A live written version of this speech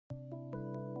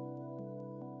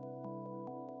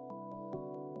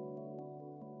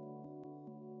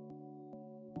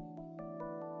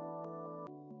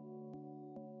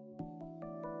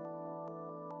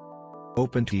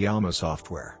Open Tiamo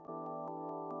software.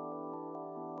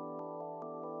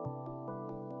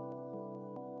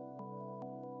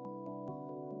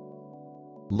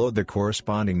 Load the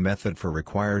corresponding method for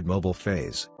required mobile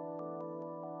phase.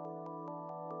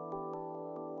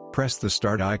 Press the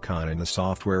Start icon in the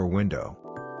software window.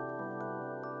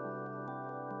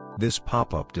 This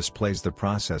pop-up displays the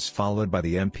process followed by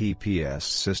the MPPS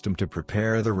system to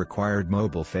prepare the required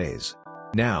mobile phase.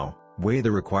 Now, weigh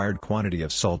the required quantity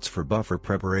of salts for buffer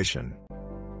preparation.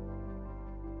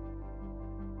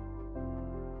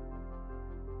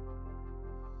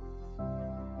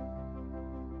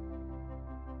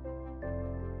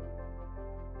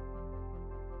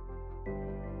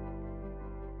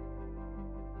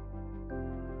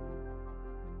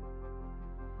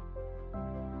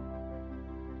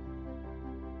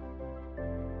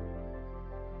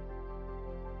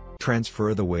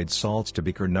 Transfer the weighed salts to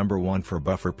beaker number 1 for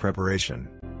buffer preparation.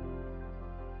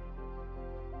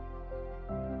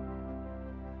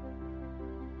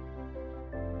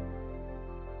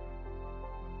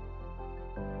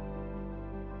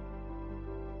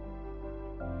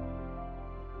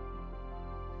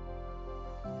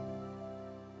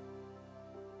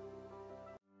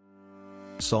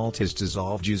 Salt is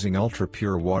dissolved using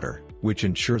ultra-pure water, which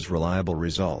ensures reliable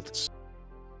results.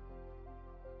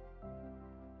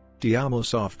 Tiamo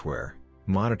software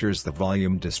monitors the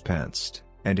volume dispensed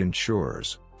and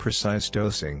ensures precise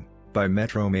dosing by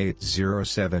Metrohm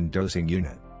 807 dosing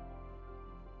unit.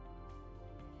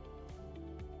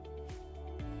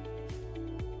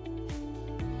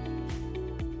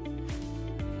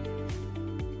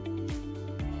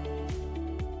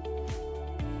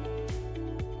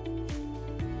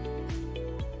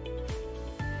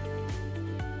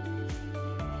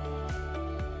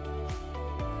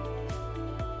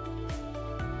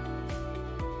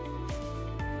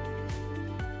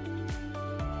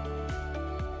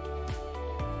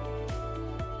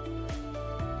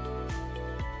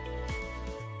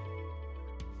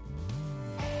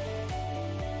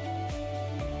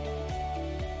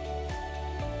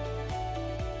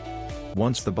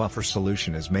 Once the buffer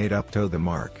solution is made up to the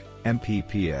mark,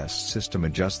 MPPS system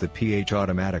adjusts the pH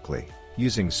automatically,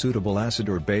 using suitable acid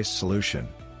or base solution.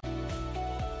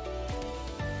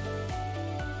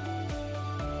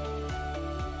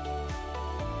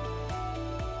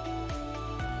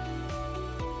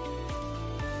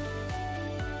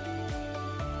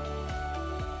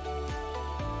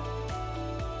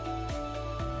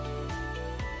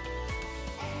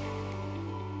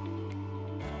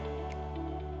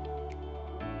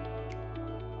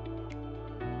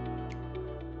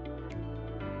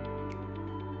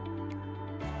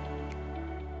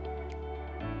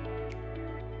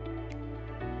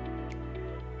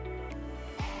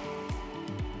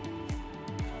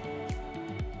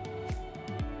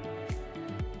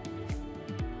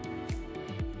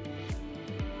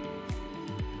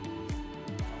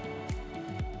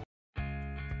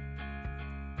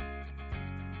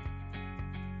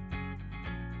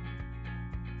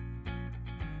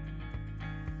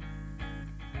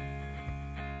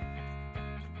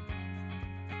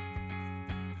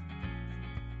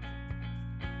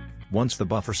 Once the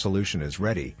buffer solution is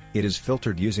ready, it is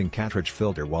filtered using cartridge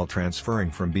filter while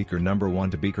transferring from beaker number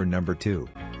 1 to beaker number 2.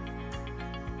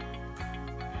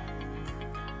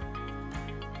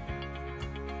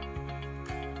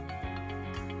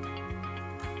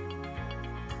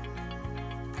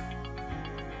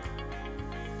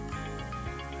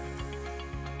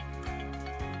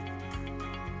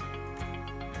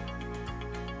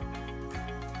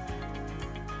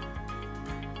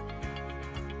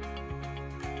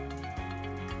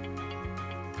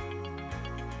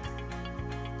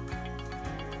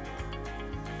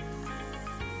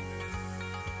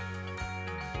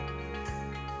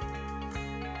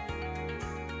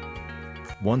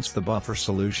 Once the buffer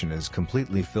solution is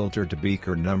completely filtered to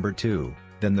beaker number 2,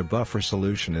 then the buffer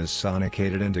solution is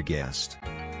sonicated and degassed.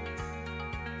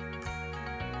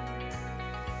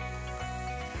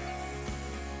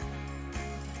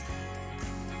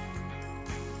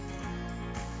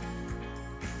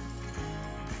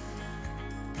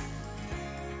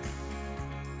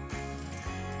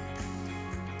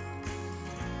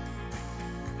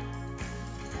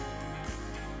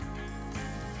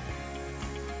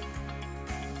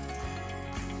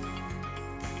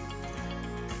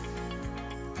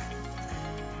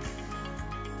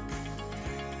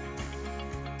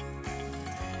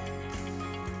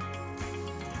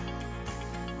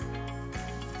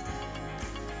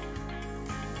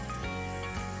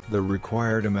 The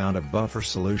required amount of buffer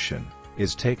solution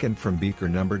is taken from beaker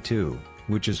number 2,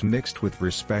 which is mixed with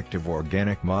respective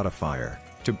organic modifier,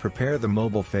 To prepare the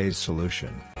mobile phase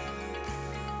solution.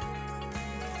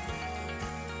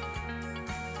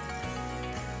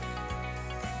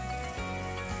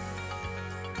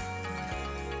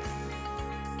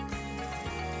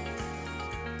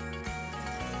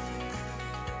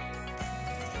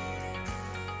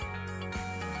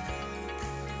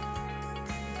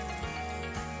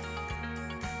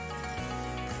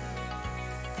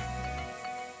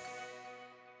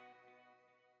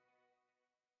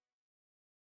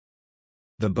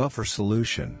 The buffer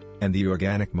solution, and the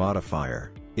organic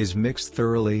modifier, is mixed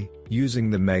thoroughly, using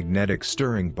the magnetic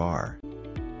stirring bar.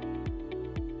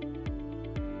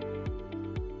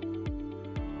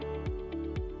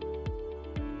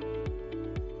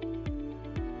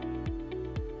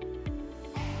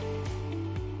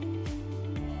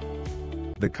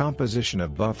 The composition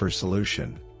of buffer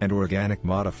solution, and organic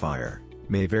modifier,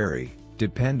 may vary,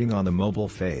 depending on the mobile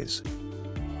phase.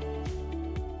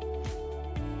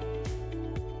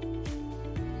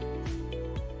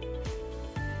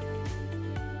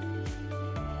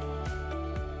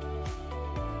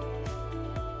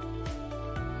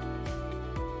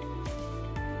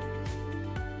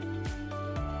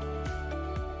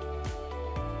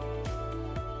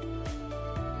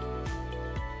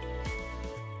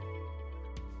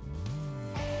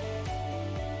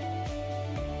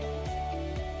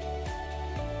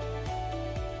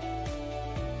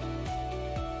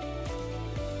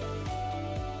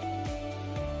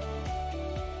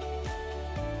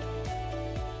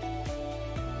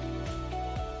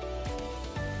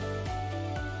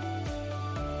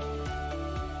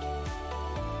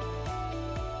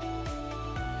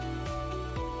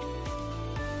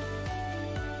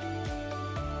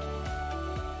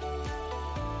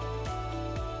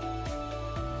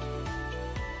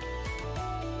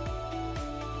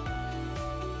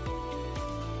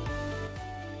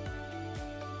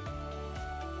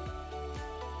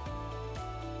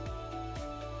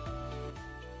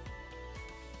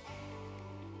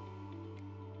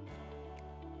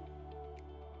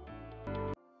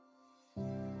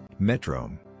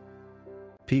 Metrohm.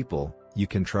 People you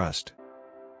can trust.